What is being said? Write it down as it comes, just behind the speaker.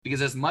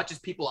because as much as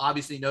people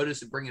obviously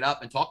notice and bring it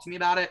up and talk to me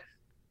about it,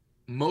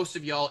 most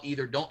of y'all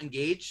either don't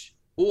engage,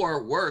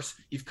 or worse,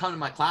 you've come to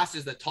my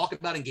classes that talk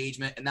about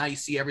engagement and now you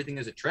see everything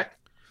as a trick.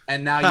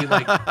 And now you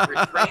like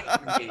refrain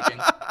from engaging.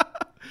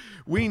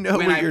 We know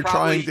what you're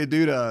trying to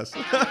do to us.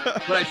 But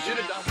I should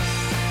have done.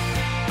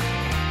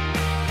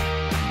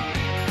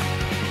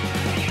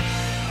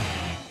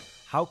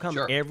 How come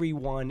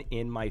everyone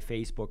in my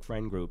Facebook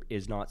friend group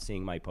is not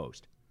seeing my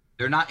post?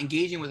 They're not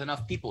engaging with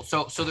enough people.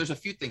 So there's a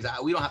few things.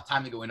 We don't have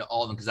time to go into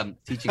all of them because I'm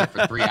teaching it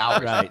for 3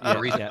 hours. Right.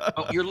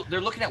 But they're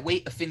looking at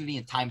weight, affinity,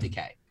 and time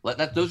decay.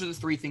 Those are the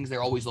 3 things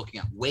they're always looking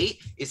at.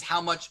 Weight is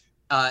how much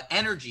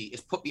energy is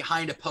put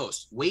behind a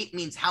post. Weight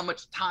means how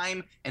much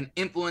time and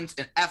influence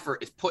and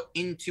effort is put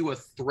into a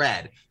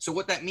thread. So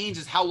what that means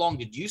is how long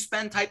did you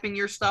spend typing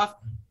your stuff,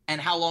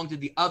 and how long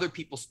did the other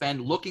people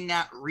spend looking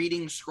at,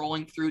 reading,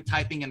 scrolling through,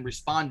 typing, and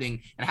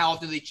responding, and how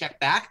often do they check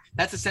back?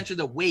 That's essentially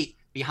the weight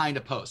behind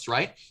a post,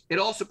 right? It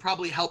also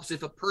probably helps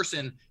if a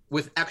person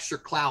with extra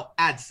clout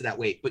adds to that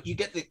weight, but you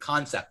get the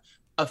concept.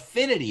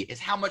 Affinity is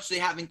how much they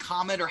have in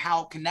common or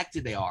how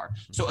connected they are.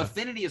 So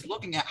affinity is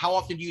looking at how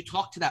often do you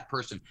talk to that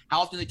person, how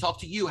often they talk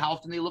to you, how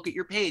often they look at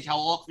your page, how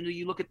often do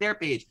you look at their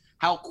page,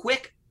 how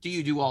quick do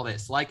you do all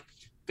this? Like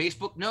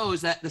Facebook knows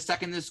that the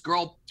second this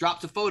girl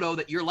drops a photo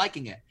that you're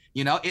liking it.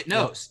 You know, it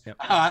knows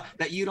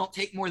that you don't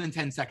take more than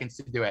 10 seconds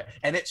to do it.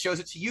 And it shows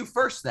it to you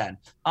first then.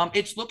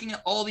 It's looking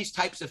at all these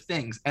types of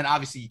things. And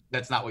obviously,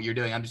 that's not what you're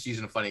doing. I'm just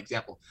using a funny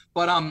example.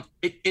 But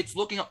it's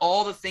looking at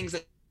all the things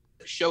that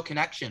show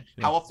connection.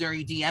 How often are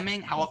you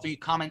DMing? How often are you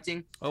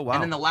commenting? Oh, wow.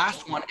 And then the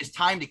last one is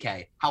time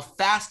decay. How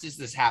fast is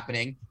this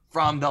happening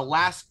from the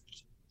last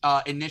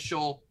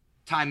initial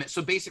time?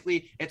 So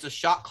basically, it's a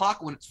shot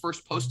clock when it's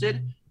first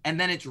posted, and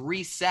then it's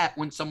reset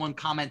when someone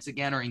comments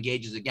again or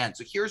engages again.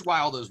 So here's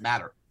why all those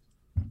matter.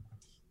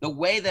 The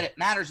way that it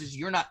matters is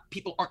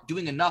people aren't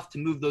doing enough to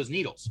move those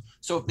needles.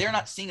 So if they're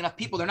not seeing enough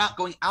people, they're not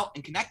going out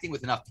and connecting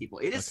with enough people.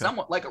 It is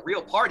somewhat like a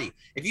real party.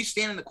 If you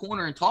stand in the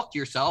corner and talk to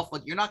yourself,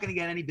 like you're not going to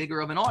get any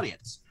bigger of an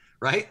audience,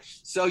 right?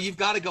 So you've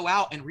got to go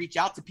out and reach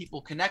out to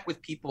people, connect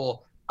with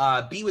people,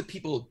 be with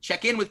people,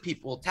 check in with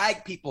people,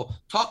 tag people,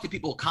 talk to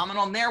people, comment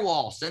on their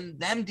wall, send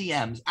them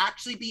DMs,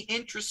 actually be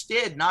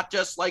interested, not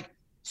just like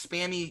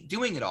spammy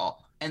doing it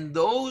all. And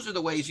those are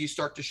the ways you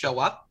start to show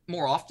up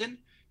more often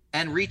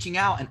and reaching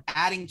out and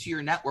adding to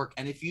your network.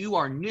 And if you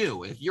are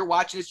new, if you're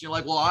watching this, you're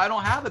like, well, I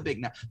don't have a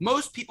big network.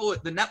 Most people,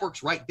 the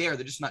network's right there.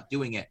 They're just not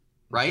doing it,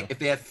 right? If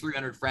they have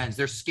 300 friends,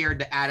 they're scared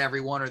to add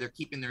everyone, or they're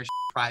keeping their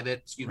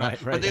private,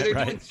 but they're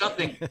doing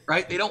something,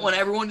 right? They don't want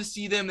everyone to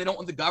see them. They don't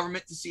want the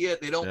government to see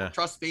it. They don't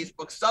trust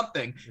Facebook.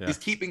 Something is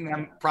keeping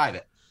them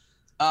private.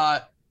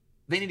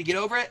 They need to get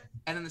over it.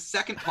 And then the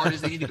second part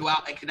is they need to go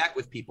out and connect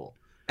with people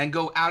and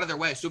go out of their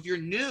way. So if you're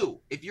new,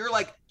 if you're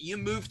like, you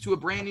moved to a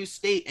brand new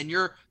state and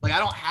you're like, I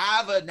don't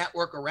have a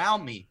network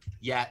around me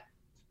yet,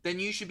 then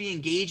you should be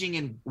engaging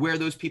in where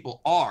those people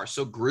are.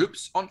 So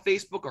groups on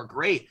Facebook are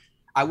great.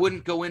 I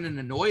wouldn't go in and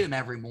annoy them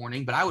every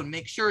morning, but I would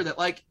make sure that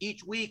like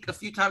each week, a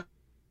few times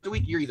a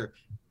week, you're either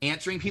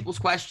answering people's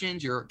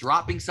questions, you're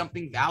dropping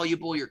something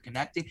valuable, you're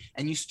connecting,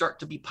 and you start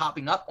to be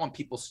popping up on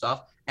people's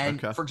stuff. And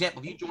for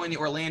example, if you join the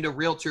Orlando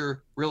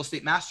Realtor Real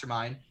Estate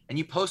Mastermind and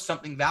you post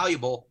something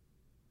valuable,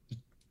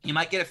 you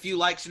might get a few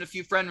likes and a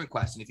few friend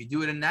requests. And if you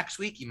do it in next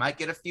week, you might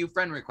get a few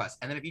friend requests.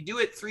 And then if you do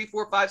it 3,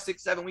 4, 5,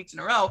 6, 7 weeks in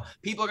a row,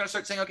 people are going to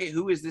start saying, okay,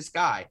 who is this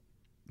guy?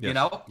 You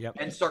know,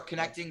 and start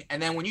connecting.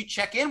 And then when you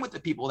check in with the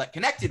people that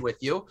connected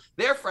with you,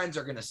 their friends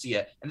are going to see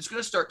it and it's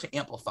going to start to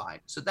amplify.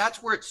 So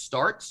that's where it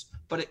starts,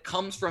 but it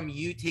comes from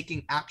you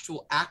taking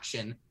actual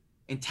action,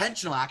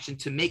 intentional action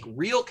to make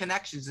real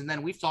connections. And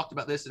then we've talked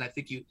about this, and I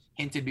think you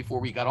hinted before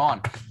we got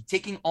on,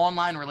 taking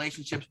online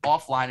relationships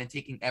offline and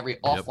taking every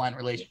offline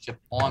relationship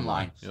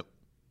online.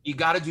 You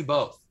got to do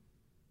both.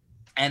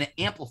 And it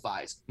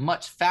amplifies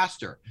much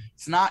faster.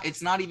 It's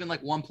not even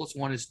like 1 +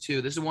 1 is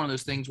 2. This is one of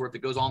those things where if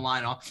it goes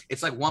online,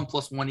 it's like 1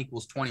 + 1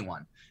 =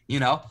 21, you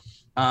know?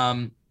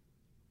 And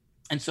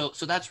so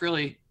that's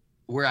really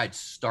where I'd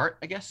start,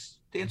 I guess,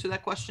 to answer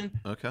that question.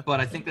 Okay. But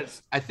I think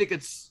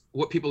it's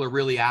what people are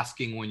really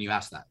asking when you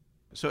ask that.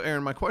 So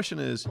Aaron, my question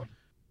is,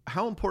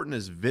 how important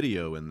is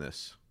video in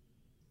this?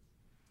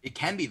 It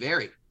can be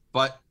varied,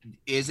 but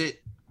is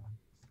it,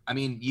 I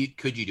mean,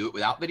 could you do it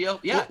without video?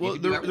 Yeah. Well,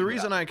 the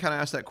reason I kind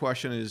of asked that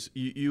question is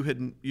you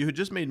had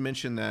just made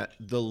mention that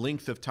the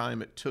length of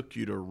time it took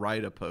you to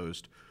write a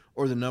post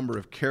or the number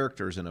of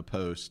characters in a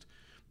post.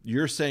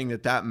 You're saying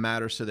that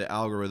matters to the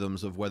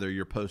algorithms of whether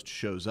your post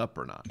shows up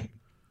or not.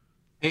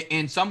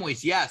 In some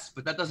ways, yes,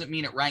 but that doesn't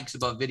mean it ranks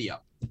above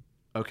video.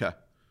 Okay.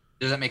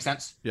 Does that make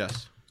sense?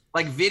 Yes.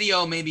 Like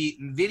video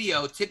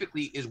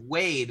typically is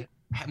weighed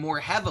more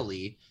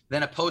heavily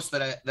than a post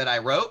that I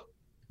wrote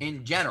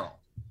in general.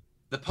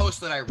 The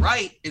post that I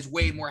write is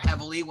weighed more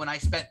heavily when I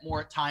spent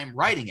more time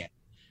writing it.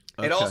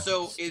 Okay.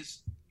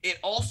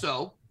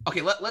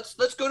 Okay,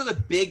 let's go to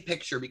the big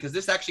picture, because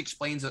this actually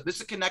explains it.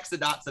 This connects the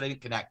dots that I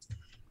didn't connect.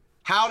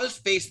 How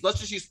does let's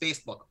just use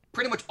Facebook.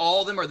 Pretty much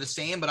all of them are the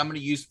same, but I'm going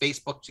to use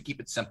Facebook to keep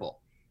it simple.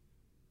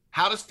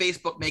 How does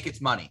Facebook make its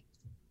money?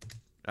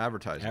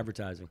 Advertising.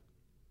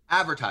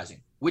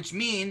 Which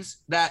means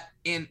that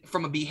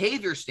from a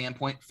behavior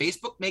standpoint,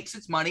 Facebook makes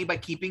its money by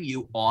keeping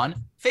you on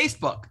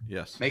Facebook.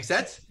 Yes. Make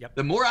sense? Yep.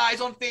 The more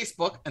eyes on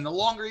Facebook and the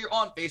longer you're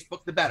on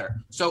Facebook, the better.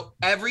 So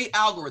every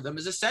algorithm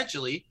is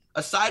essentially,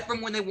 aside from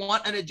when they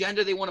want an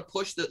agenda, they want to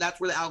push that's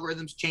where the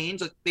algorithms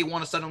change. Like they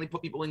want to suddenly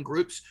put people in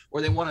groups,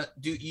 or they want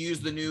to use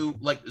the new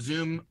like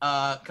Zoom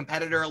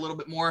competitor a little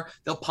bit more.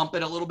 They'll pump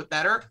it a little bit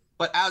better.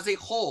 But as a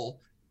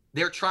whole,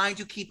 they're trying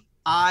to keep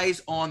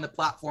eyes on the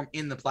platform,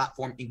 in the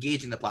platform,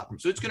 engaging the platform.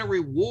 So it's going to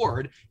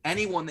reward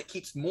anyone that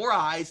keeps more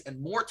eyes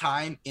and more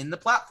time in the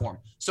platform.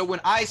 So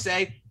when I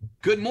say,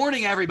 good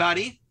morning,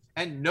 everybody,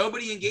 and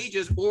nobody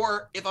engages,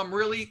 or if I'm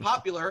really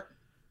popular,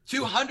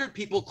 200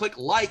 people click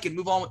like and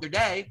move on with their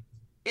day,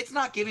 it's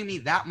not giving me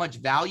that much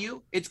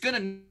value. It's going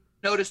to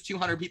notice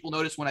 200 people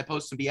notice when I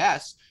post some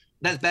BS.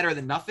 That's better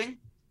than nothing,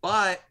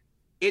 but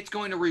it's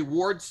going to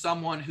reward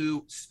someone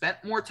who spent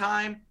more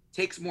time,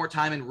 takes more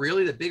time, and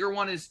really the bigger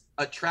one is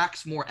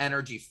attracts more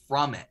energy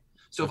from it.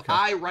 So if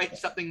I write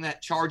something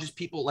that charges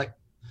people, like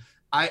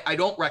I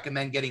don't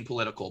recommend getting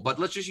political, but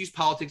let's just use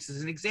politics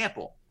as an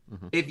example.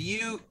 If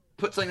you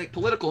put something like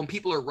political and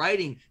people are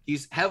writing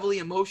these heavily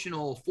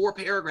emotional 4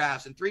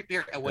 paragraphs and 3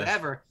 paragraphs,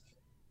 whatever,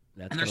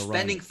 and they're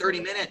spending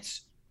 30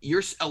 minutes,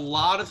 you're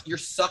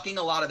sucking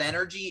a lot of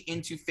energy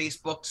into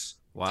Facebook's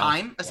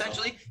time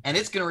essentially, and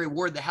it's going to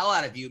reward the hell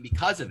out of you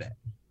because of it,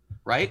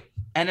 right?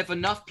 And if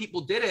enough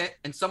people did it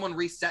and someone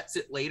resets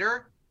it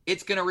later,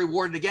 it's going to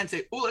reward it again.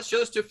 Say, oh, let's show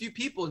this to a few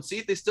people and see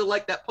if they still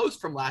like that post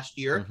from last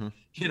year.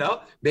 You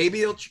know,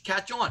 maybe it'll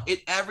catch on.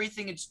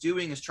 Everything it's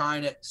doing is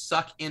trying to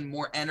suck in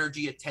more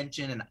energy,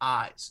 attention, and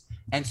eyes.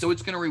 And so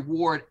it's going to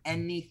reward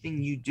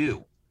anything you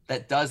do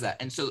that does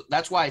that. And so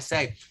that's why I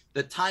say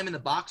the time in the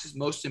box is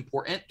most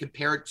important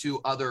compared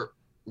to other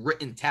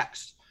written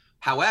text.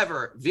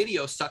 However,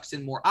 video sucks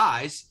in more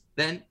eyes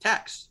than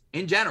text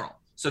in general.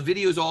 So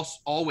video is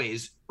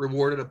always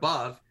rewarded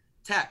above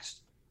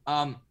text.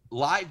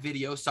 Live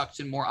video sucks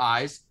in more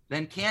eyes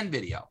than canned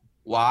video.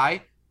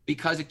 Why?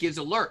 Because it gives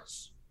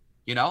alerts.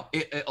 You know,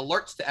 it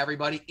alerts to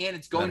everybody, and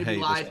it's going to be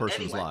live. This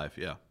person's anyway. Live,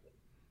 yeah.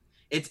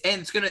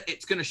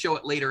 It's gonna show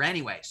it later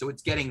anyway. So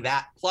it's getting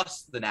that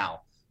plus the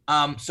now.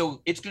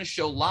 So it's going to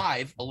show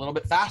live a little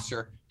bit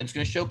faster than it's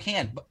going to show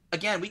canned. But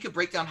again, we could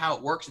break down how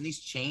it works, and these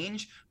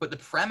change, but the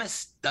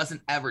premise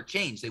doesn't ever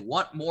change. They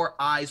want more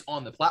eyes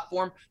on the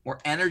platform, more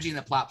energy in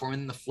the platform.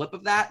 And the flip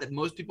of that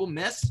most people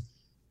miss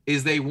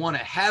is they want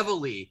to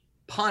heavily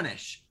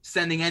punish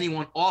sending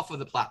anyone off of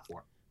the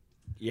platform.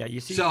 Yeah,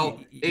 you see. So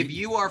if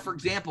you are, for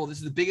example, this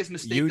is the biggest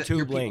mistake YouTube that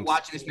your links. people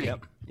watching this make.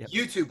 Yep.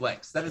 YouTube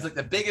links. That is like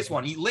the biggest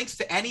one. Links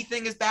to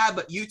anything is bad,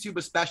 but YouTube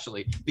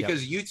especially,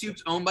 because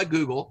YouTube's owned by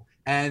Google,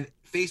 and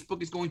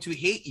Facebook is going to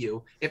hate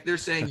you if they're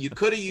saying you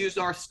could have used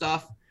our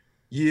stuff,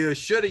 you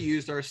should have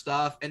used our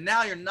stuff, and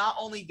now you're not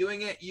only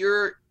doing it,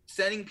 you're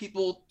sending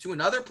people to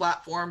another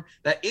platform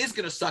that is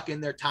going to suck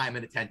in their time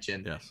and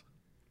attention. Yes.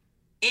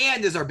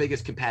 And is our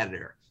biggest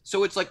competitor.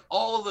 So it's like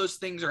all of those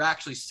things are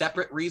actually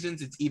separate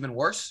reasons it's even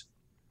worse.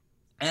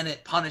 And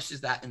it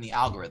punishes that in the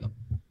algorithm.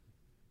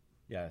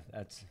 Yeah,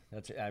 that's.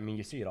 I mean,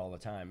 you see it all the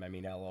time. I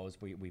mean, LOs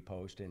we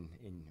post, and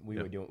we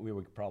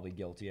were probably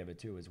guilty of it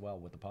too as well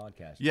with the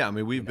podcast. Yeah, I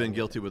mean, we've been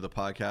guilty with the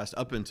podcast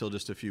up until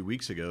just a few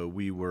weeks ago.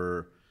 We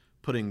were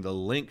putting the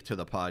link to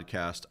the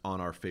podcast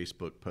on our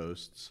Facebook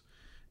posts,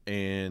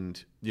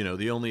 and you know,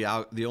 the only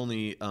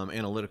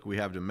analytic we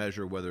have to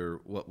measure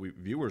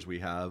viewers we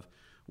have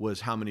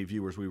was how many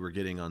viewers we were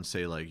getting on,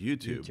 say, like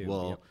YouTube.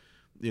 Well. Yep.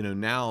 You know,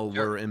 now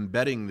we're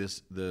embedding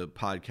the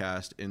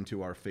podcast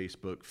into our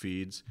Facebook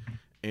feeds,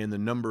 and the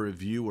number of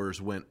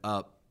viewers went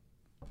up,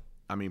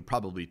 I mean,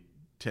 probably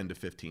 10 to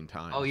 15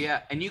 times. Oh,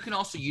 yeah. And you can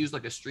also use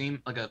like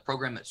a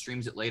program that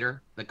streams it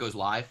later that goes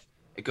live.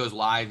 It goes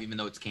live even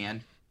though it's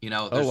canned. You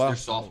know, there's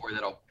software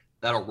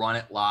that'll run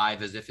it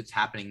live as if it's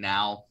happening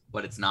now,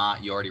 but it's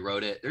not. You already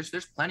wrote it. There's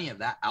plenty of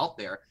that out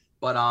there.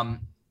 But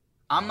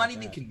I'm not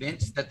even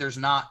convinced that there's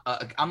not.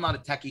 I'm not a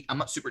techie. I'm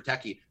not super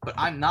techie, but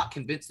I'm not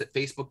convinced that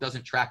Facebook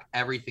doesn't track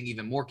everything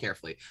even more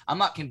carefully. I'm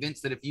not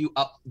convinced that if you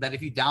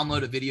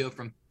download a video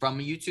from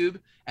YouTube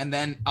and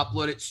then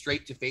upload it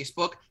straight to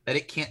Facebook, that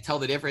it can't tell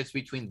the difference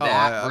between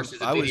that versus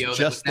a video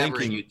that was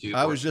never in YouTube.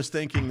 I was just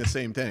thinking the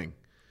same thing.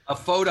 A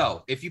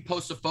photo. If you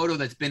post a photo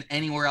that's been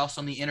anywhere else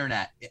on the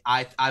internet,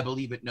 I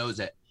believe it knows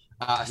it,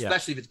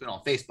 especially if it's been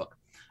on Facebook.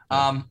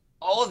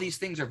 All of these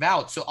things are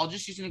valid. So I'll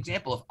just use an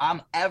example. If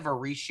I'm ever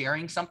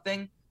resharing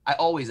something, I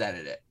always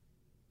edit it.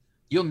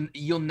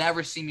 You'll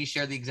never see me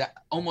share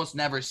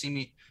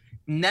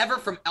never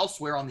from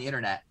elsewhere on the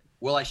internet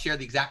will I share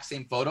the exact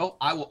same photo.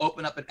 I will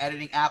open up an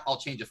editing app. I'll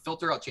change a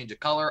filter. I'll change a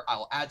color. I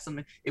will add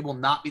something. It will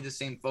not be the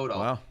same photo.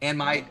 Wow. And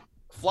my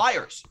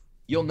flyers,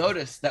 you'll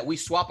notice that we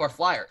swap our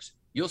flyers.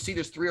 You'll see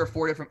there's 3 or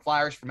 4 different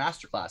flyers for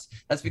Masterclass.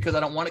 That's because I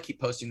don't want to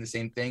keep posting the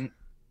same thing.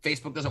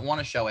 Facebook doesn't want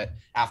to show it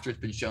after it's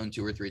been shown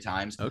 2 or 3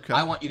 times. Okay.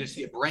 I want you to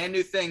see a brand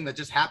new thing that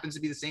just happens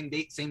to be the same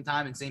date, same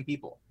time, and same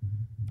people.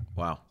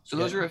 Wow. So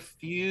those are a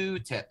few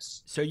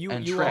tips. So you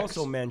tricks.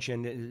 also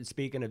mentioned,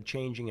 speaking of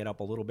changing it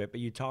up a little bit,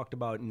 but you talked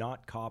about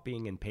not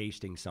copying and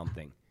pasting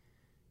something.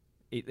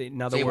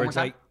 In other words,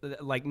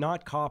 like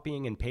not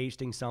copying and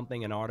pasting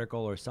something, an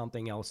article or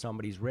something else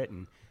somebody's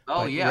written.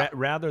 Oh, but yeah.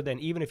 Rather than,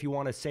 even if you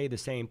want to say the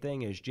same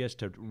thing, is just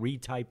to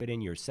retype it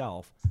in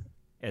yourself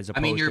as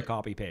opposed to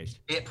copy paste.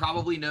 It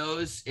probably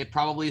knows. It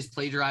probably is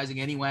plagiarizing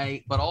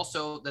anyway, but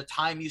also the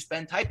time you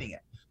spend typing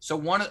it. So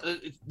one of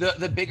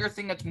the bigger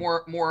thing that's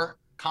more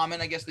common,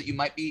 I guess, that you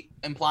might be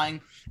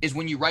implying is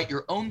when you write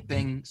your own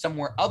thing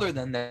somewhere other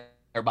than their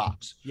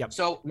box. Yep.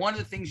 So one of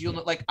the things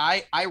you'll like,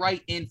 I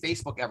write in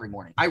Facebook every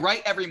morning. I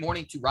write every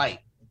morning to write.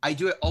 I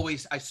do it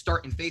always. I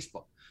start in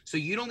Facebook. So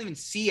you don't even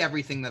see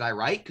everything that I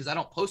write because I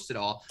don't post it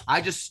all.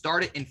 I just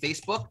start it in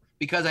Facebook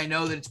because I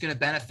know that it's going to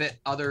benefit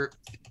other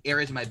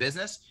areas of my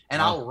business.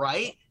 And I'll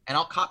write and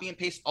I'll copy and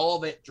paste all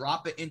of it,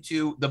 drop it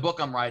into the book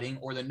I'm writing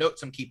or the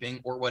notes I'm keeping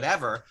or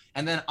whatever.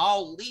 And then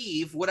I'll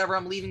leave whatever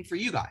I'm leaving for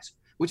you guys.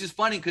 Which is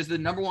funny because the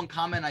number one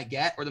comment I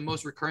get, or the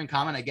most recurring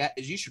comment I get,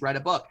 is you should write a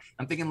book.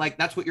 I'm thinking like,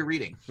 that's what you're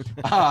reading.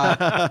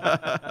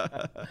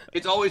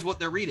 It's always what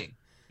they're reading.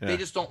 Yeah. They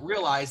just don't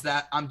realize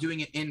that I'm doing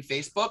it in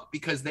Facebook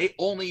because they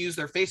only use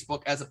their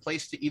Facebook as a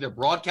place to either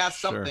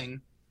broadcast something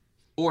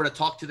or to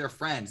talk to their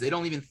friends. They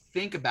don't even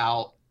think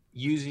about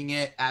using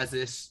it as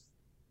this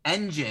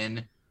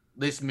engine,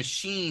 this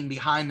machine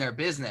behind their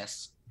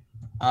business.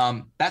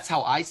 That's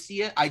how I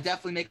see it. I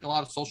definitely make a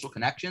lot of social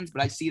connections,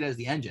 but I see it as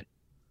the engine.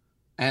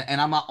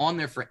 And I'm not on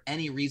there for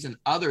any reason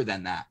other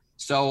than that.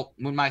 So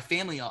when my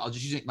family, I'll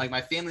just use it, like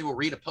my family will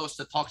read a post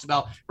that talks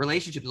about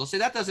relationships. They'll say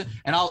that doesn't,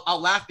 and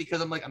I'll laugh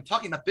because I'm like, I'm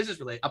talking about business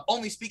related. I'm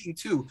only speaking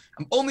to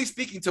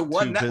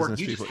one network.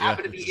 You just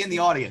happen to be in the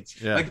audience.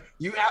 Yeah. Like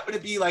you happen to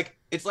be like,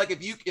 it's like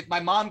if my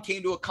mom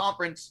came to a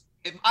conference,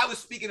 if I was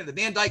speaking at the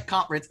Van Dyke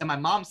conference and my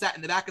mom sat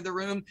in the back of the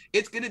room,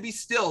 it's going to be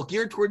still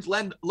geared towards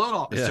loan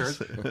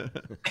officers.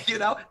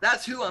 Yes.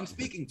 That's who I'm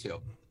speaking to.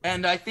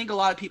 And I think a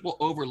lot of people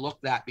overlook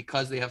that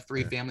because they have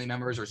 3 family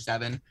members or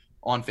 7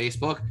 on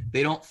Facebook.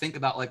 They don't think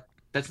about like,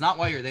 that's not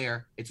why you're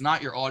there. It's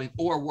not your audience,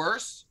 or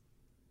worse,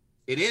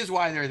 it is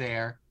why they're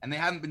there. And they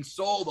haven't been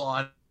sold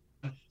on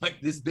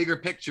like this bigger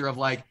picture of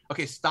like,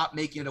 okay, stop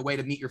making it a way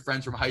to meet your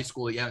friends from high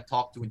school that you haven't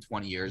talked to in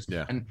 20 years.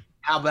 Yeah. And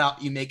how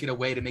about you make it a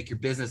way to make your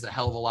business a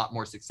hell of a lot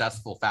more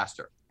successful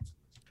faster?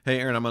 Hey,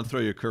 Aaron, I'm going to throw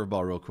you a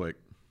curveball real quick.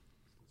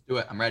 Do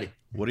it. I'm ready.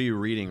 What are you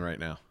reading right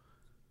now?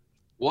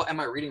 What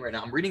am I reading right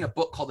now? I'm reading a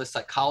book called The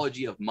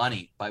Psychology of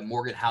Money by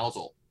Morgan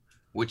Housel,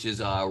 which is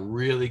a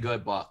really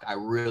good book. I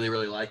really,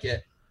 really like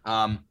it.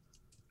 I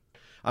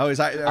always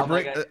like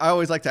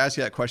to ask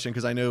you that question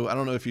because I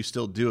don't know if you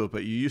still do it,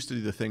 but you used to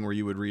do the thing where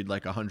you would read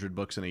like 100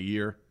 books in a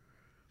year.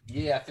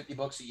 Yeah, 50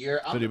 books a year.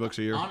 50 books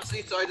a year.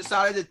 Honestly, so I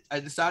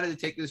decided to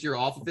take this year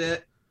off of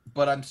it,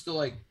 but I'm still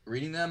like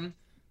reading them,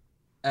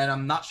 and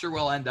I'm not sure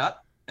where I'll end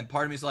up. And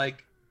part of me is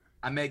like,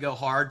 I may go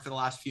hard for the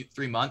last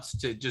 3 months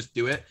to just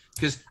do it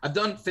because I've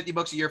done 50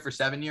 books a year for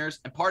 7 years.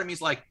 And part of me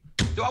is like,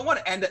 do I want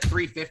to end at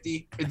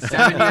 350 in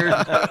 7 years?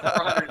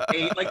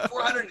 408, like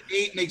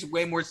 408 makes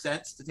way more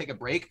sense to take a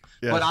break.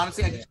 Yes. But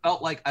honestly, I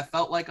felt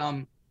like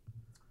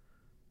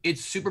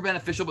it's super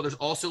beneficial, but there's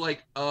also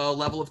like a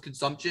level of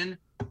consumption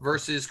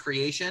versus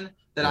creation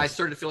that I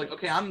started to feel like,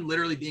 okay, I'm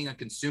literally being a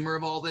consumer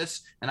of all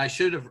this. And I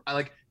should have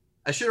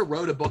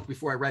wrote a book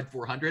before I read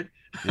 400.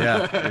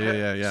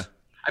 Yeah.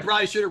 I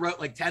probably should have wrote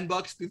like 10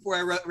 books before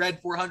I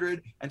read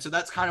 400. And so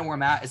that's kind of where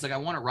I'm at. It's like, I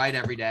want to write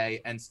every day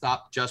and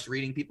stop just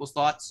reading people's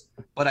thoughts.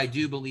 But I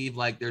do believe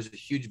like there's a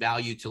huge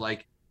value to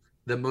like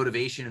the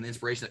motivation and the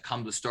inspiration that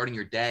comes with starting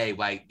your day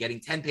by getting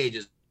 10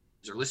 pages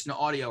or listen to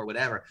audio or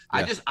whatever.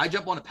 Yeah. I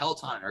jump on a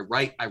Peloton or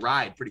I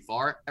ride pretty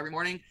far every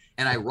morning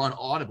and I run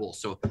Audible.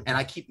 And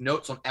I keep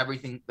notes on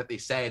everything that they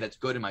say that's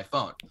good in my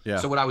phone. Yeah.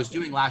 So what I was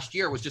doing last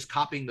year was just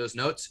copying those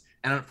notes.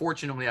 And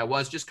unfortunately I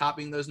was just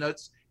copying those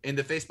notes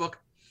into Facebook.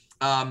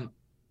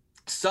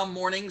 Some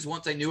mornings,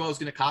 once I knew I was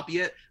going to copy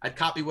it, I'd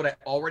copy what I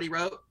already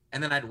wrote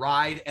and then I'd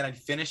ride and I'd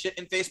finish it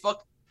in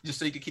Facebook just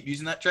so you could keep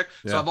using that trick.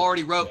 Yeah. So I've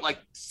already wrote like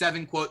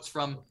 7 quotes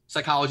from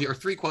Psychology or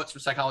 3 quotes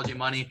from Psychology of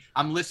Money.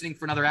 I'm listening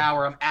for another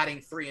hour. I'm adding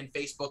 3 in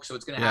Facebook. So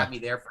it's going to have me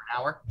there for an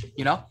hour,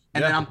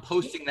 and then I'm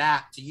posting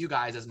that to you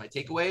guys as my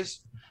takeaways.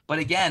 But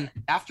again,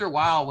 after a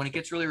while, when it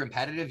gets really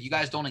repetitive, you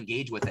guys don't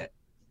engage with it.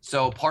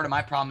 So part of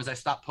my problem is I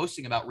stopped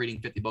posting about reading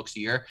 50 books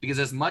a year because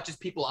as much as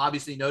people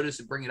obviously notice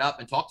and bring it up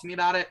and talk to me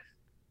about it,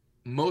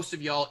 most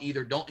of y'all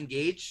either don't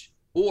engage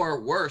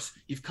or worse,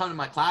 you've come to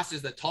my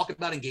classes that talk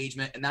about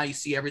engagement and now you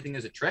see everything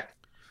as a trick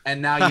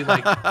and now you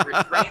like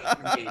refrain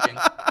from engaging.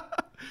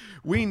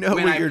 We know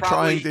what you're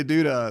trying to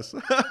do to us.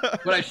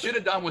 What I should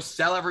have done was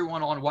sell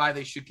everyone on why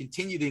they should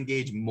continue to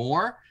engage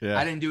more. Yeah.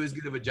 I didn't do as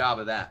good of a job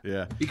of that.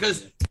 Yeah.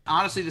 Because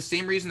honestly, the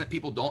same reason that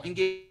people don't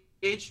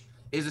engage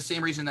is the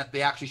same reason that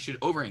they actually should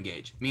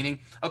over-engage. Meaning,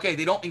 okay,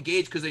 they don't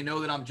engage because they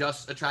know that I'm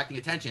just attracting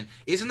attention.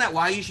 Isn't that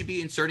why you should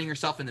be inserting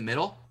yourself in the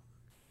middle?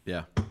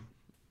 Yeah.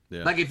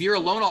 Yeah. Like if you're a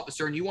loan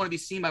officer and you want to be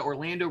seen by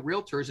Orlando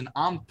realtors and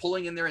I'm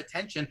pulling in their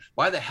attention,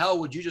 why the hell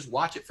would you just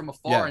watch it from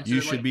afar? Yeah, you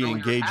should be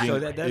engaging. So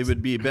it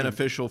would be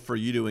beneficial for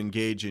you to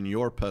engage in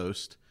your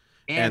post.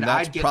 And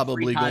that's I'd get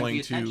probably free time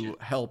going to to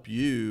help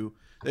you.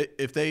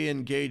 If they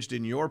engaged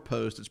in your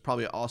post, it's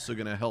probably also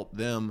going to help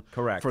them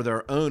for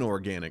their own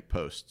organic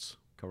posts.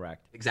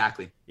 Correct.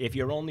 Exactly. If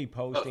you're only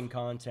posting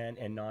content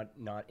and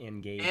not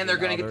engaging, and they're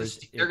going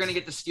to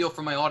get the steal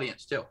from my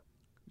audience too.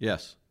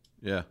 Yes.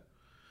 Yeah.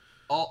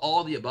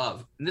 All the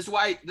above. And this is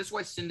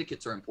why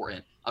syndicates are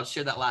important. I'll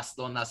share that last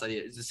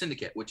idea is the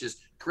syndicate, which is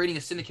creating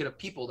a syndicate of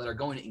people that are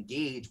going to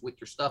engage with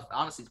your stuff.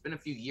 Honestly, it's been a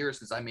few years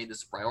since I made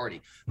this a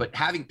priority, but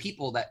having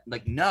people that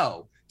like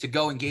know to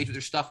go engage with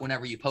your stuff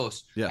whenever you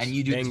post and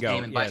you do the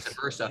same and vice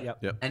versa.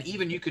 Yep. And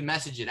even you can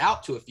message it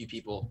out to a few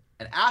people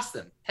and ask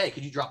them, hey,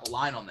 could you drop a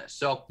line on this?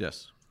 So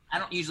I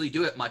don't usually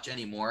do it much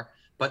anymore.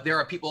 But there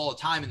are people all the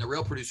time in the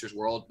real producers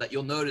world that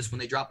you'll notice when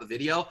they drop a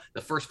video,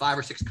 the first 5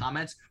 or 6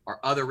 comments are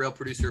other real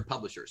producer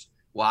publishers.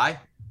 Why?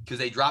 Because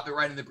they drop it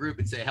right in the group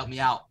and say, help me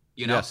out,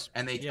 you know,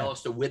 and they tell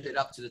us to whip it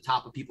up to the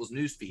top of people's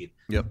news feed.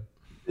 Yep.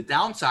 The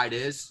downside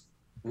is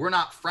we're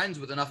not friends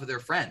with enough of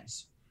their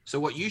friends. So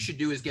what you should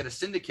do is get a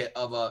syndicate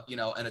of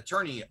an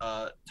attorney,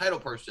 a title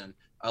person,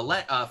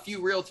 a few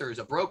realtors,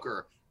 a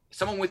broker,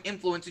 someone with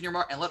influence in your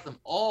market, and let them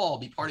all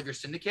be part of your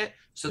syndicate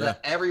so that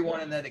everyone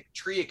in that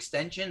tree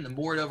extension, the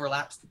more it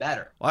overlaps, the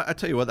better. Well, I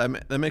tell you what,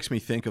 that makes me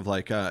think of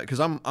like,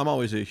 because I'm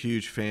always a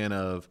huge fan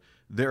of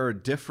there are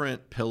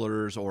different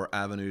pillars or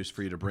avenues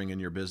for you to bring in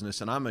your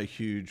business. And I'm a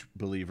huge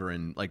believer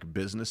in like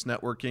business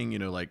networking, you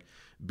know, like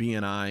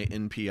BNI,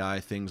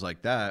 NPI, things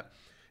like that.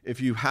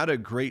 If you had a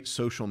great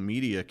social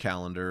media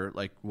calendar,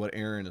 like what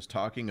Aaron is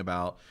talking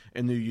about,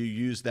 and then you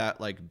use that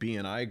like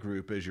BNI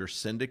group as your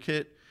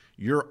syndicate,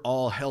 you're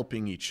all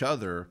helping each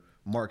other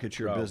market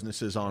your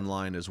businesses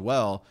online as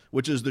well,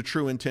 which is the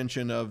true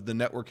intention of the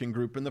networking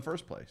group in the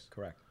first place.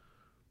 Correct.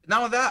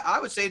 Not only that, I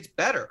would say it's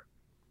better.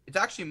 It's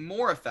actually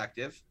more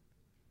effective,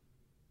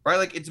 right?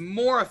 Like it's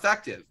more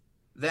effective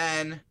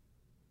than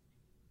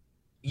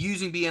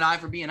using BNI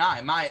for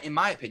BNI, in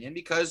my opinion,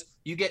 because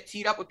you get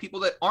teed up with people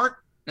that aren't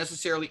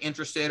necessarily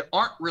interested,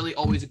 aren't really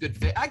always a good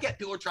fit. I get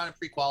people are trying to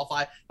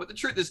pre-qualify, but the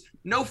truth is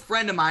no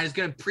friend of mine is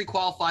going to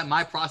pre-qualify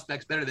my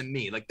prospects better than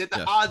me. Like the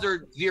odds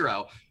are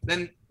zero.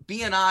 Then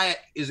BNI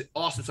is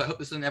awesome. So I hope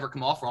this doesn't ever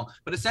come off wrong,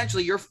 but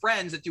essentially your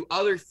friends that do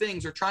other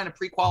things are trying to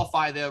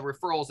pre-qualify the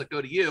referrals that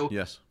go to you.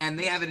 Yes. And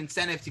they have an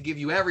incentive to give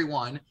you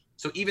everyone.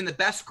 So even the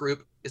best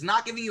group is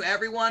not giving you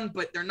everyone,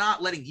 but they're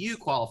not letting you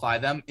qualify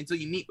them until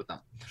you meet with them.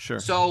 Sure.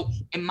 So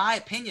in my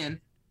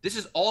opinion, this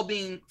is all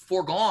being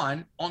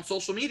foregone on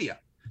social media.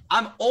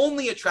 I'm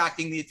only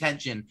attracting the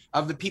attention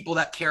of the people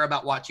that care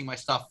about watching my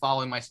stuff,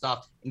 following my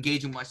stuff,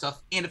 engaging with my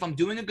stuff. And if I'm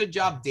doing a good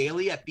job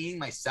daily at being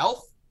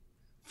myself,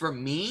 for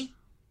me,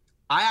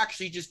 I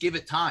actually just give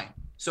it time.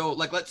 So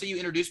like, let's say you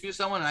introduce me to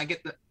someone and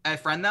I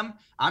friend them.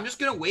 I'm just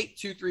going to wait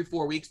 2, 3,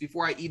 4 weeks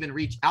before I even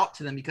reach out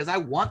to them because I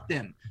want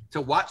them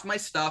to watch my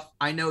stuff.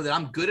 I know that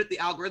I'm good at the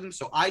algorithm.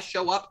 So I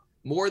show up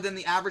more than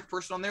the average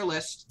person on their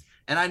list.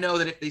 And I know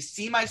that if they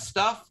see my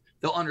stuff,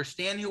 they'll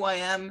understand who I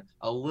am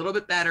a little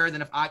bit better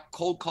than if I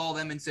cold call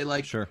them and say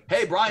like,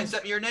 hey, Brian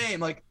sent me your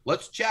name. Like,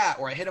 let's chat.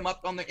 Or I hit them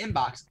up on their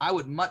inbox. I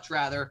would much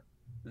rather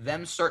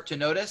them start to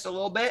notice a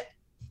little bit,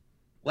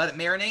 let it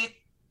marinate,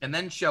 and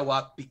then show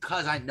up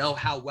because I know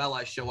how well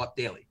I show up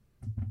daily.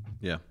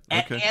 Yeah.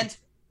 Okay. And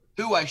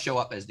who I show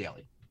up as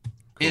daily.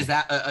 Cool. Is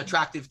that an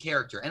attractive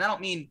character? And I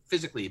don't mean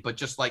physically, but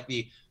just like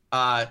the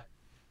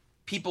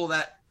people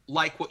that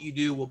like what you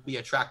do will be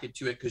attracted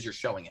to it because you're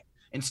showing it.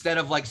 Instead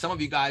of like some of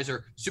you guys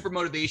are super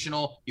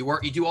motivational,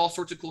 you do all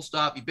sorts of cool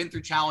stuff, you've been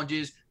through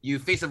challenges, you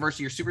face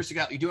adversity, you're super sick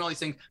out, you're doing all these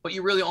things, but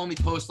you really only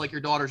post like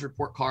your daughter's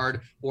report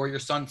card or your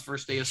son's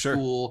first day of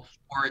school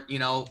or, you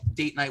know,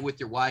 date night with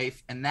your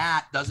wife. And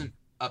that doesn't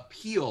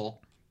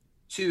appeal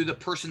to the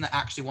person that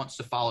actually wants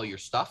to follow your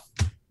stuff.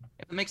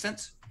 If that makes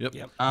sense? Yep.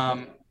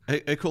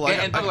 Hey, cool.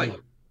 And by the way,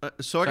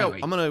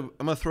 I'm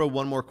gonna throw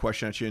one more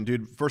question at you. And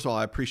dude, first of all,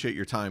 I appreciate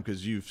your time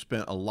because you've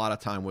spent a lot of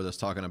time with us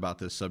talking about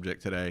this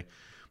subject today.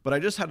 But I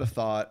just had a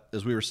thought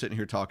as we were sitting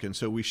here talking.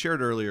 So we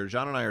shared earlier,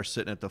 John and I are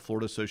sitting at the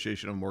Florida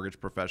Association of Mortgage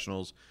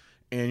Professionals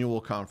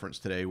annual conference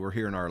today. We're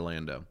here in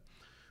Orlando.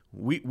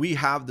 We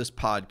have this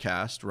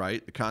podcast,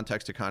 right? The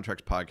Context to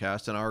Contracts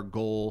podcast, and our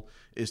goal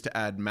is to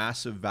add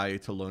massive value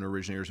to loan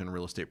originators and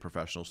real estate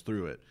professionals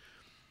through it.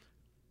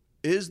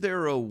 Is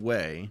there a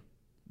way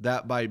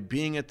that by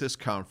being at this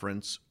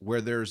conference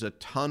where there's a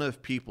ton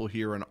of people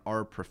here in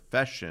our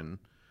profession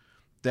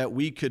that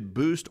we could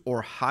boost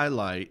or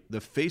highlight the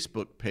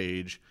Facebook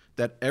page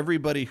that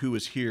everybody who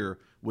is here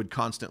would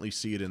constantly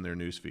see it in their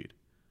newsfeed?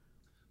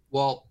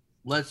 Well,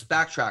 let's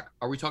backtrack.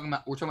 We're talking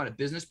about a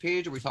business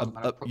page, or are we talking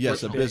about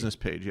a business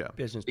page? Yeah,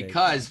 business page.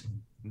 Because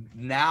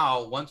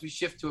now, once we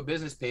shift to a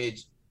business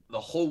page, the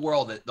whole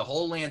world, the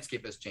whole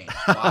landscape has changed.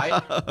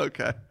 Why?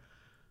 Okay.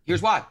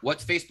 Here's why.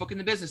 What's Facebook in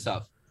the business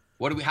of?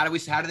 How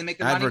do they make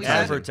their money?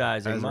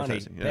 Advertising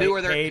money. Yeah.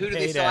 Who do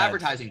they sell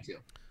advertising to?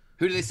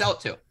 Who do they sell it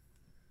to?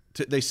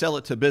 They sell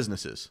it to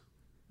businesses.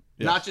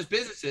 not just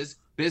businesses,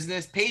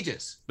 business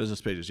pages.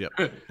 Business pages, yep.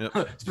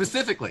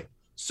 Specifically.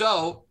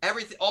 So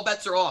all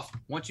bets are off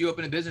once you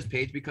open a business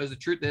page, because the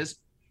truth is,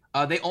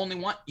 they only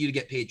want you to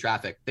get paid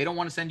traffic. They don't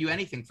want to send you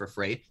anything for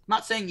free. I'm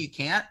not saying you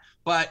can't,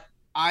 but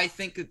I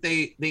think that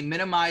they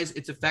minimize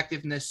its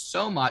effectiveness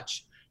so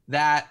much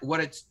that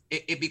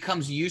it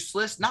becomes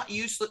useless. Not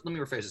useless. Let me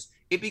rephrase this.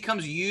 It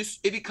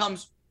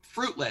becomes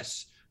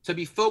fruitless to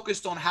be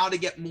focused on how to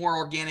get more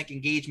organic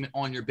engagement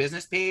on your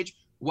business page.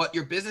 What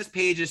your business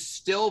page is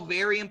still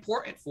very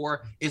important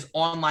for is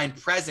online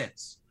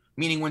presence.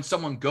 Meaning when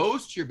someone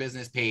goes to your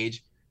business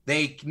page,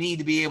 they need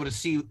to be able to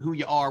see who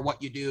you are,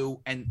 what you do,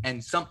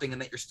 and something,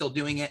 and that you're still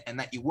doing it, and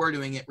that you were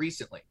doing it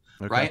recently,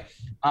 right?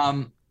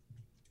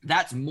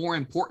 That's more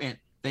important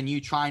than you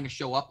trying to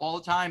show up all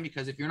the time,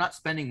 because if you're not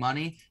spending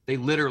money, they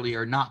literally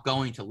are not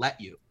going to let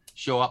you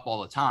show up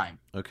all the time.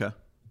 Okay.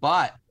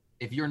 But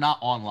if you're not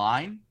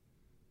online,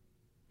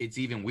 it's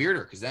even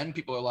weirder, because then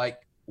people are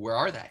like, where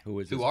are they?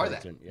 Who are they?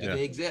 Yeah. Do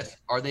they exist?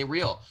 Are they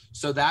real?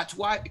 So that's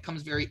why it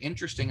becomes very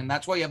interesting. And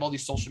that's why you have all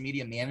these social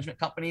media management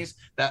companies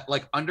that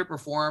like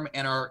underperform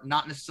and are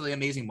not necessarily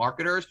amazing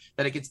marketers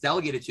that it gets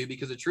delegated to,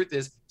 because the truth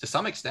is, to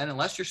some extent,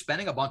 unless you're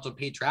spending a bunch of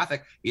paid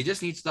traffic, you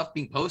just need stuff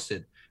being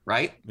posted,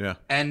 right? Yeah.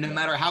 And no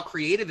matter how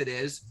creative it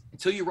is,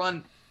 until you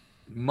run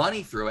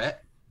money through it,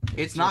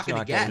 it's not going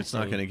to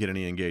get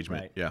any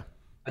engagement. Right. Yeah.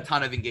 A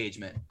ton of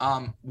engagement.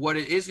 What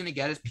it is going to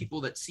get is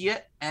people that see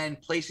it and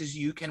places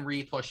you can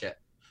re-push it.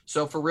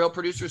 So for real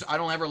producers, I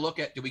don't ever look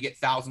at, do we get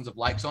thousands of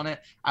likes on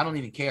it? I don't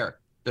even care.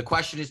 The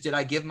question is, did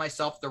I give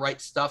myself the right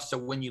stuff? So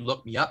when you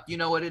look me up, you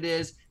know what it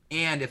is.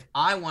 And if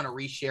I want to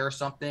reshare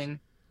something,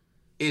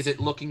 is it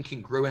looking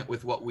congruent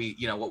with what we're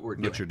doing?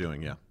 What you're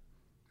doing, yeah.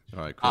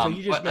 All right, cool. So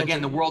you just but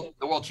again, the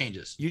world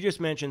changes. You just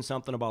mentioned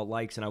something about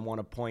likes, and I want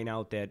to point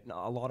out that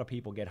a lot of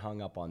people get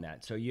hung up on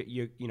that. So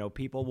you know,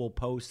 people will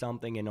post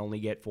something and only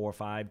get 4,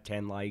 5,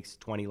 10 likes,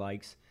 20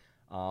 likes.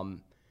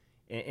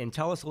 And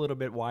tell us a little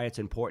bit why it's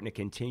important to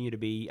continue to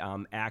be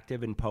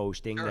active in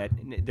posting. Sure. That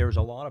there's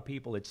a lot of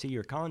people that see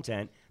your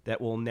content that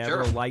will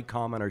never like,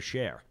 comment, or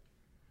share.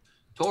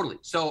 Totally.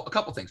 So a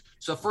couple things.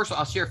 So first,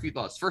 I'll share a few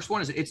thoughts. First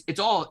one is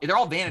they're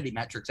all vanity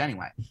metrics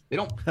anyway. They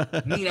don't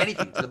mean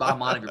anything to the bottom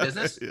line of your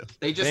business. Yeah.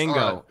 They just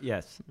Bingo.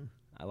 Yes,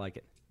 I like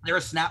it. They're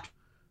a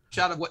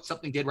snapshot of what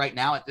something did right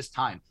now at this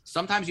time.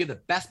 Sometimes you have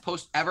the best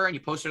post ever and you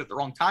posted it at the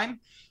wrong time.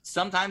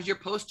 Sometimes your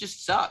post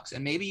just sucks,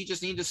 and maybe you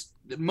just need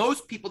to.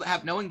 Most people that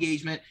have no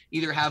engagement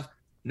either have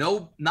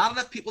not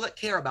enough people that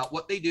care about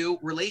what they do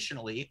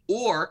relationally,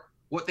 or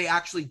what they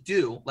actually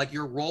do, like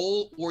your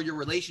role or your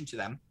relation to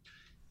them.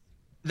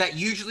 That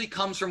usually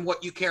comes from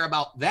what you care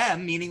about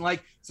them, meaning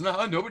like, so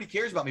nobody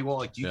cares about me. Well,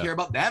 like, do you care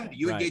about them? Do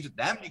you engage with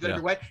them? Do you go to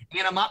your way?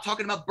 And I'm not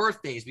talking about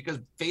birthdays, because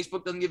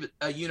Facebook doesn't give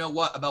a you know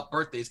what about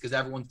birthdays, because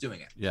everyone's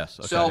doing it. Yes.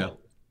 Okay, so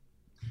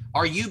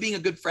are you being a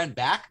good friend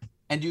back?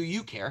 And do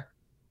you care?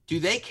 Do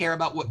they care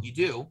about what you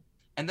do?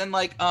 And then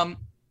like,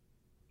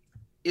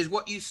 is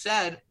what you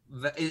said,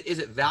 is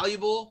it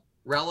valuable,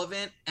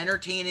 relevant,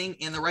 entertaining,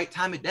 in the right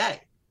time of day?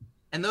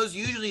 And those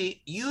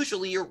usually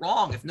you're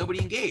wrong if nobody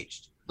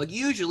engaged. Like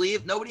usually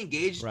if nobody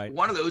engaged,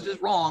 one of those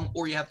is wrong,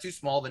 or you have too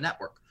small of a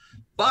network.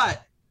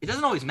 But it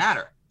doesn't always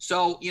matter.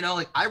 So, you know,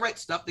 like I write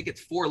stuff that gets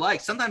 4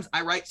 likes. Sometimes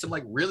I write some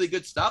like really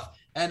good stuff,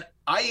 and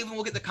I even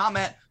will get the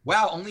comment,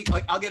 wow, only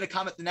like I'll get a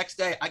comment the next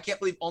day, I can't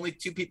believe only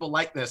 2 people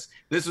like this.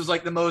 This was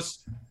like the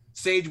most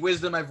sage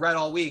wisdom I've read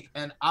all week.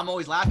 And I'm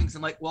always laughing, because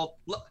I'm like, well,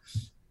 look,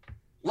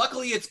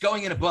 luckily it's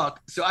going in a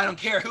book, so I don't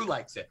care who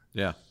likes it.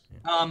 Yeah.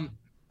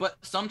 But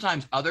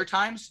sometimes, other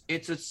times,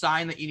 it's a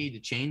sign that you need to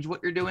change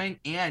what you're doing.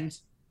 And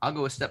I'll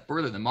go a step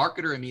further. The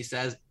marketer in me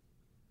says,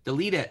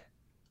 delete it.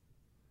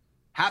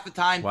 Half the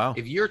time,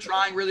 if you're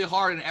trying really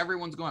hard and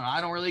everyone's going, I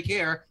don't really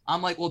care,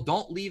 I'm like, well,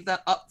 don't leave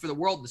that up for the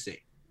world to see.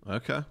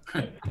 Okay.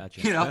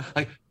 Gotcha. You know,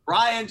 like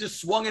Brian just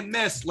swung and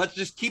missed. Let's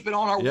just keep it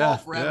on our wall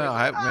forever.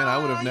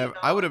 Yeah,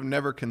 I would have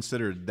never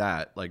considered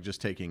that, like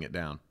just taking it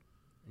down.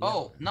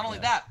 Oh, not only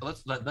that,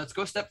 let's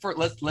go a step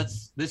further.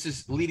 This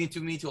is leading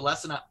me to a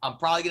lesson I'm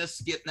probably going to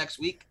skip next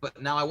week, but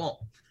now I won't.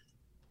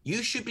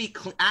 You should be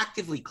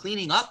actively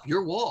cleaning up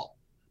your wall,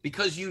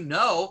 because you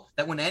know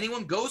that when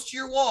anyone goes to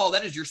your wall,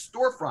 that is your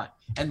storefront.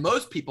 And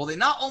most people, they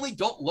not only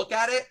don't look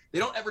at it, they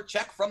don't ever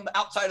check from the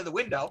outside of the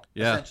window,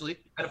 essentially,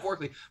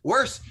 metaphorically.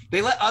 Worse,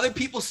 they let other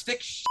people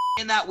stick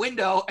in that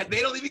window and they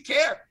don't even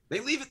care.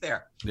 They leave it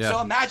there. Yeah.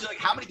 So imagine like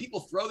how many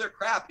people throw their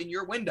crap in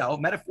your window,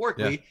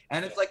 metaphorically,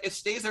 and it's like it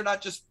stays there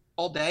not just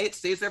all day, it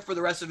stays there for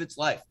the rest of its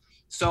life.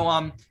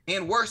 So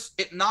and worse,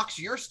 it knocks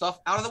your stuff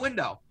out of the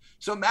window.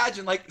 So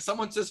imagine like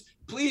someone says,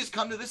 please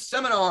come to this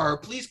seminar, or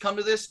please come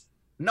to this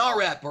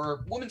NAREP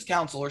or Women's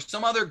Council or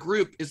some other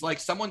group, is like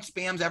someone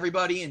spams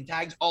everybody and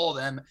tags all of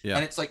them. Yeah.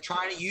 And it's like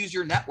trying to use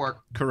your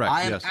network. Correct.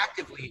 I am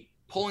actively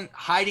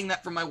hiding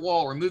that from my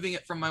wall, removing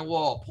it from my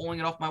wall, pulling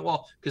it off my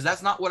wall, because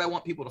that's not what I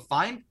want people to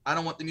find. I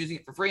don't want them using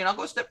it for free. And I'll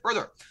go a step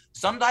further.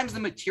 Sometimes the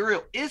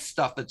material is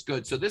stuff that's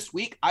good. So this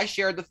week I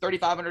shared the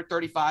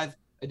 3535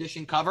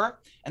 edition cover,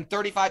 and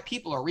 35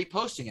 people are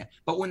reposting it.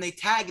 But when they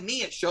tag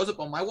me, it shows up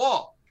on my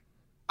wall.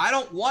 I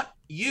don't want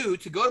you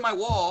to go to my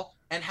wall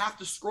and have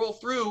to scroll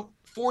through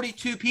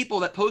 42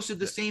 people that posted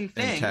the same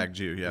thing. And tagged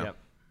you, yeah. Yep.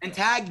 And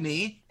tagged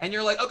me, and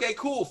you're like, okay,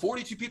 cool,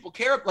 42 people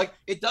care. Like,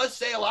 it does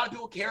say a lot of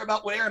people care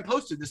about what Aaron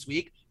posted this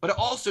week, but it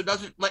also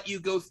doesn't let you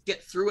go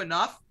get through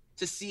enough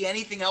to see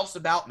anything else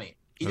about me.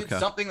 He did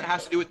something that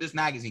has to do with this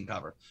magazine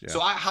cover. Yeah.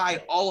 So I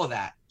hide all of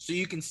that so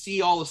you can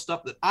see all the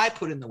stuff that I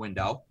put in the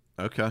window.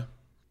 Okay.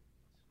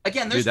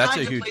 Again, there's that's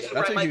times a huge, and places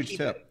that's where a I huge might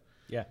tip. keep it.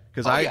 Yeah.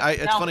 Because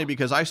it's funny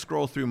because I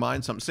scroll through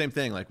mine, same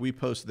thing. Like, we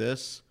post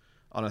this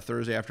on a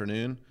Thursday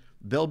afternoon.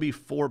 There'll be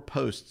 4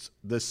 posts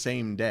the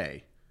same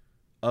day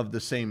of the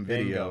same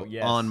video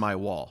on my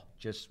wall.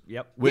 Just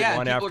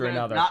one after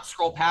another. Not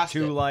scroll past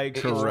 2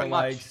 likes, 4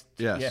 likes.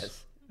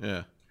 Yes.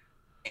 Yeah.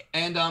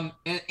 And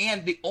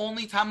the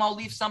only time I'll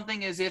leave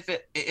something is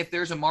if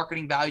there's a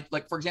marketing value.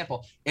 Like, for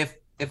example, if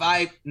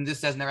I, and this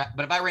says never,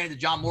 but if I ran into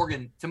John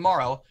Morgan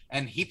tomorrow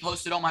and he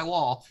posted on my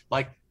wall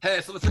like, hey,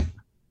 so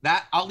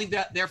that, I'll leave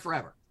that there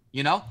forever.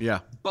 You know? Yeah.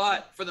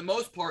 But for the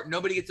most part,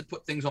 nobody gets to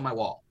put things on my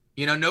wall.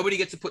 You know, nobody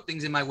gets to put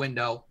things in my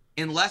window.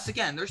 Unless,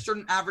 again, there's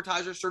certain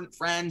advertisers, certain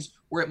friends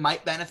where it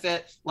might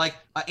benefit. Like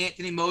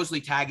Anthony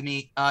Mosley tagged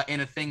me in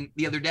a thing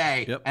the other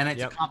day, and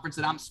it's a conference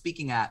that I'm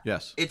speaking at.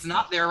 Yes. It's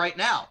not there right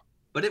now,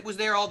 but it was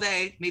there all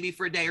day, maybe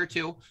for a day or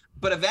two.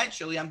 But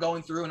eventually I'm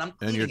going through and I'm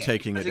cleaning you're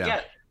taking it down.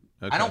 Again,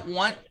 I don't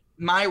want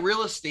my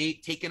real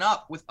estate taken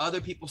up with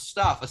other people's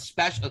stuff,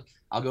 especially.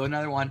 I'll go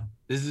another one.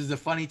 This is a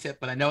funny tip,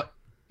 but I know it.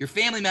 Your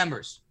family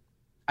members.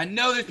 I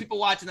know there's people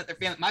watching that their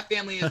family. My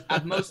family is.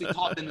 I've mostly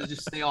taught them to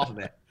just stay off of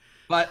it.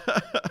 But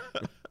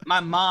my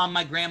mom,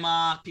 my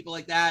grandma, people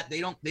like that, they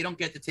don't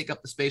get to take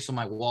up the space on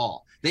my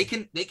wall. They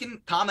can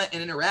comment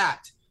and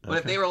interact, but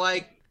if they were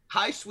like,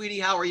 "Hi, sweetie,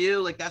 how are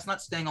you?" Like, that's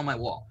not staying on my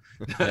wall.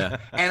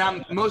 And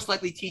I'm most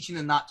likely teaching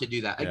them not to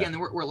do that. Again,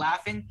 we're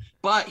laughing,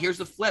 but here's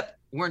the flip: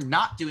 we're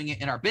not doing it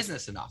in our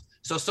business enough.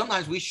 So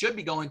sometimes we should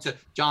be going to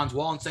John's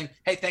wall and saying,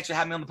 "Hey, thanks for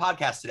having me on the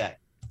podcast today."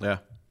 Yeah.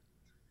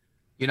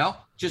 You know,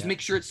 just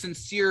make sure it's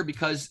sincere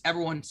because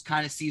everyone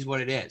kind of sees what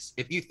it is.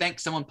 If you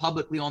thank someone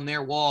publicly on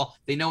their wall,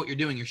 they know what you're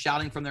doing. You're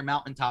shouting from their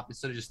mountaintop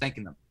instead of just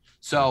thanking them.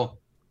 So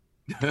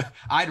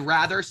I'd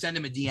rather send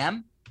them a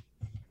DM,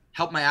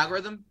 help my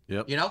algorithm,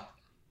 you know,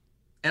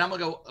 and I'm gonna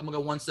go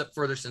one step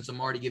further since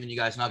I'm already giving you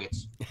guys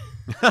nuggets.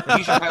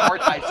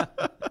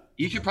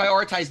 You should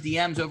prioritize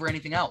DMs over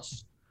anything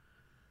else.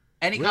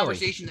 Any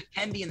conversation that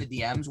can be in the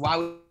DMs, why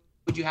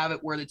would you have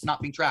it where it's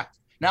not being tracked?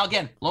 Now,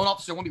 again, loan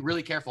officer want to be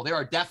really careful. There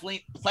are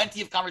definitely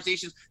plenty of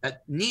conversations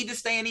that need to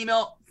stay in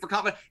email for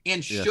confidence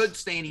and should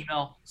stay in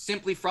email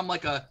simply from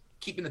like a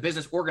keeping the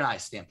business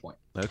organized standpoint.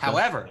 Okay.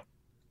 However,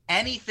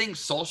 anything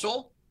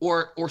social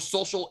or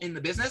social in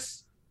the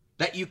business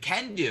that you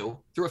can do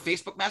through a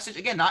Facebook message,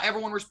 again, not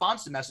everyone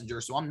responds to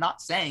Messenger, so I'm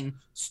not saying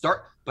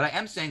start, but I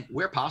am saying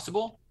where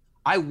possible,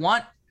 I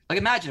want, like,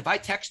 imagine if I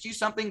text you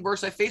something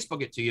versus I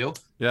Facebook it to you.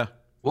 Yeah.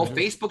 Well,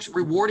 Facebook's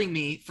rewarding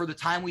me for the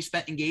time we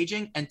spent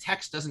engaging, and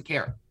text doesn't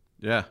care.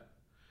 Yeah.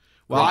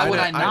 Well,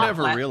 I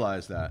never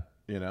realized that,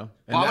 you know.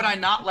 Why would I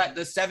not let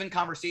the 7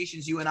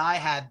 conversations you and I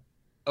had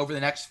over the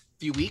next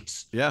few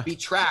weeks be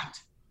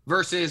tracked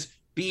versus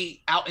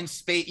be out in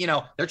space? You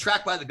know, they're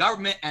tracked by the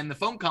government and the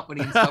phone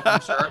company and stuff,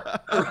 I'm sure,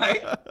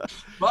 right?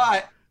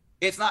 But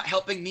it's not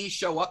helping me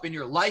show up in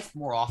your life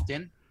more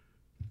often,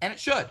 and it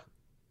should.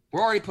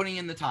 We're already putting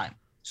in the time.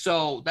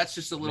 So that's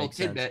just a little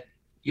tidbit. Sense.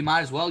 You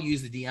might as well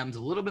use the DMs a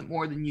little bit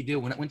more than you do.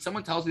 When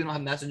someone tells me they don't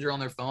have Messenger on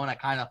their phone,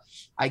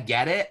 I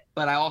get it,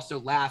 but I also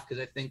laugh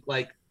because I think,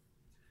 like,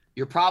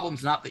 your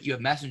problem's not that you have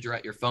Messenger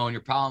at your phone.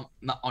 Your problem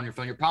not on your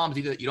phone. Your problem is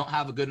either that you don't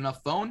have a good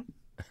enough phone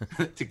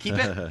to keep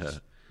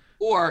it,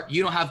 or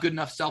you don't have good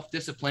enough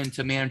self-discipline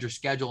to manage your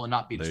schedule and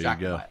not be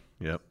distracted by it.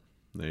 Yep.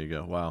 There you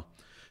go. Wow.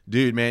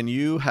 Dude, man,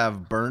 you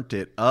have burnt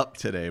it up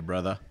today,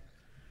 brother.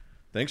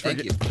 Thanks for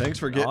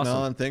getting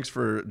on. Thanks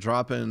for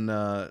dropping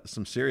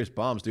some serious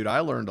bombs, dude. I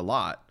learned a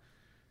lot,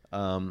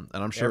 and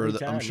I'm sure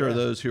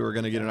those who are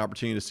going to get an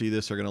opportunity to see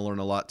this are going to learn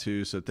a lot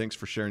too. So thanks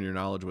for sharing your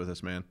knowledge with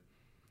us, man.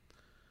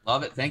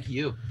 Love it. Thank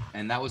you.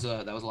 And that was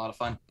a lot of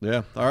fun.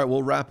 Yeah. All right,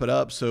 we'll wrap it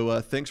up. So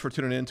thanks for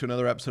tuning in to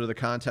another episode of the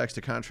Contacts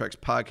to Contracts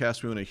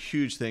podcast. We want a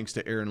huge thanks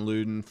to Aaron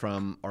Ludin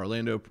from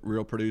Orlando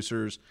Real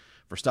Producers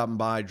for stopping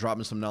by,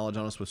 dropping some knowledge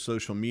on us with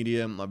social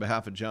media. On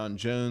behalf of John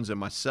Jones and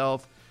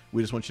myself,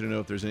 we just want you to know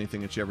if there's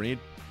anything that you ever need,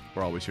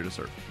 we're always here to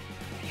serve.